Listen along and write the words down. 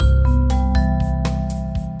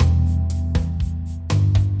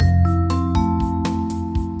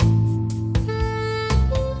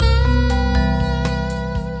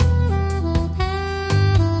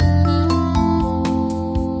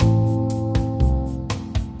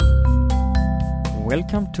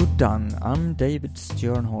Welcome to Done. I'm David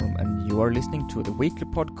Stjernholm and you are listening to the weekly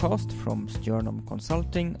podcast from Stjernholm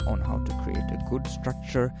Consulting on how to create a good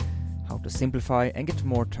structure, how to simplify and get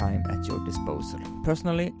more time at your disposal,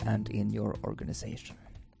 personally and in your organization.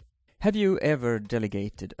 Have you ever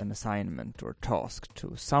delegated an assignment or task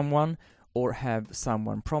to someone, or have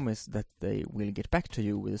someone promise that they will get back to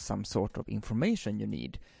you with some sort of information you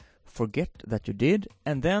need, forget that you did,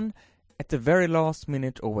 and then at the very last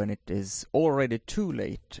minute, or when it is already too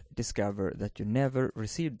late, discover that you never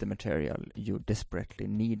received the material you desperately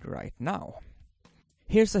need right now?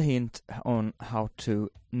 Here's a hint on how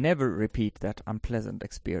to never repeat that unpleasant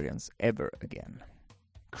experience ever again.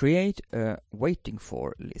 Create a waiting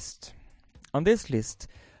for list. On this list,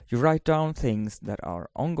 you write down things that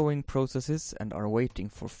are ongoing processes and are waiting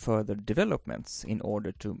for further developments in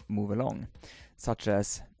order to move along, such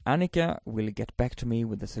as Annika will get back to me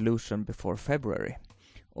with a solution before February,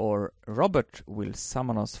 or Robert will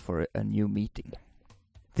summon us for a new meeting.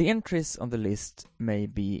 The entries on the list may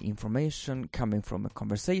be information coming from a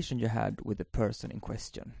conversation you had with the person in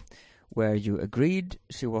question, where you agreed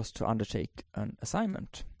she was to undertake an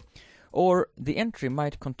assignment. Or the entry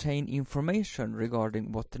might contain information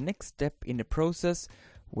regarding what the next step in the process,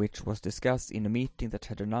 which was discussed in a meeting that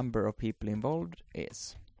had a number of people involved,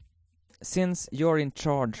 is. Since you're in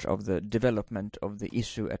charge of the development of the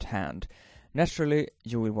issue at hand, naturally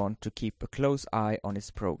you will want to keep a close eye on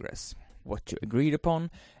its progress, what you agreed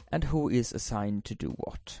upon, and who is assigned to do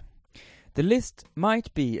what. The list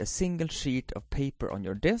might be a single sheet of paper on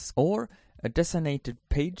your desk or a designated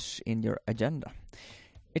page in your agenda.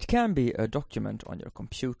 It can be a document on your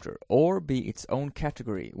computer or be its own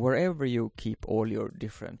category wherever you keep all your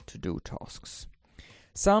different to-do tasks.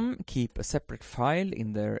 Some keep a separate file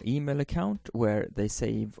in their email account where they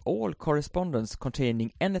save all correspondence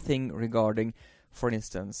containing anything regarding, for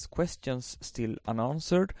instance, questions still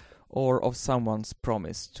unanswered or of someone's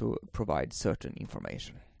promise to provide certain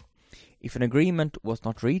information. If an agreement was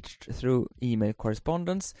not reached through email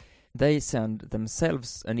correspondence, they send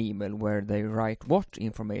themselves an email where they write what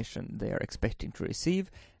information they are expecting to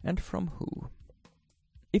receive and from who.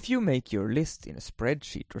 If you make your list in a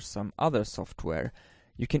spreadsheet or some other software,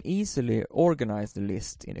 you can easily organize the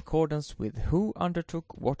list in accordance with who undertook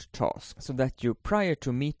what task, so that you, prior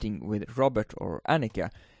to meeting with Robert or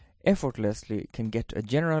Annika, effortlessly can get a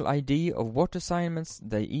general idea of what assignments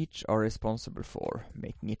they each are responsible for,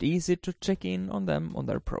 making it easy to check in on them on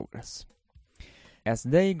their progress. As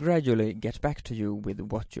they gradually get back to you with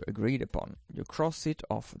what you agreed upon, you cross it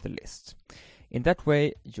off the list. In that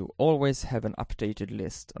way, you always have an updated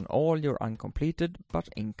list on all your uncompleted but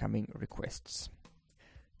incoming requests.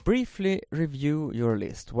 Briefly review your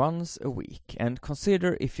list once a week and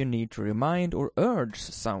consider if you need to remind or urge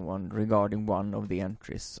someone regarding one of the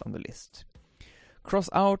entries on the list. Cross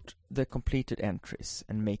out the completed entries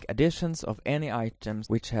and make additions of any items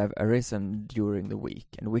which have arisen during the week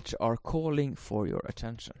and which are calling for your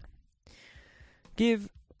attention. Give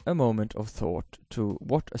a moment of thought to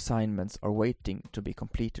what assignments are waiting to be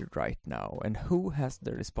completed right now and who has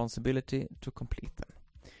the responsibility to complete them.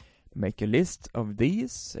 Make a list of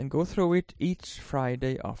these and go through it each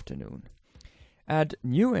Friday afternoon. Add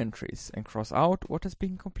new entries and cross out what has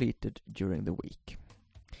been completed during the week.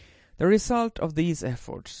 The result of these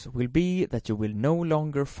efforts will be that you will no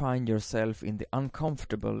longer find yourself in the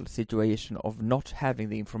uncomfortable situation of not having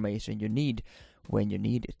the information you need when you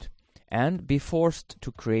need it, and be forced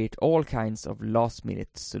to create all kinds of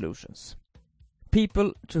last-minute solutions.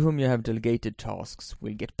 People to whom you have delegated tasks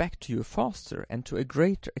will get back to you faster and to a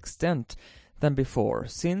greater extent than before,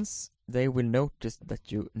 since they will notice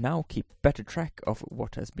that you now keep better track of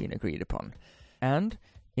what has been agreed upon, and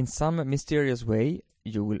in some mysterious way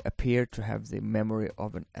you will appear to have the memory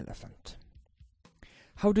of an elephant.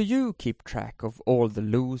 How do you keep track of all the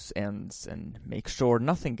loose ends and make sure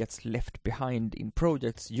nothing gets left behind in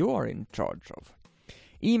projects you are in charge of?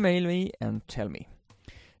 Email me and tell me.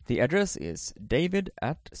 The address is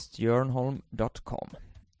david@stjernholm.com.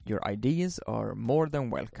 Your ideas are more than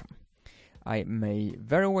welcome. I may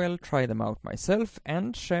very well try them out myself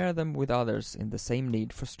and share them with others in the same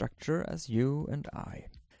need for structure as you and I.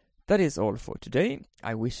 That is all for today.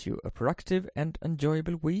 I wish you a productive and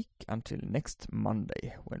enjoyable week until next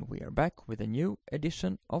Monday, when we are back with a new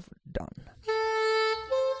edition of Done.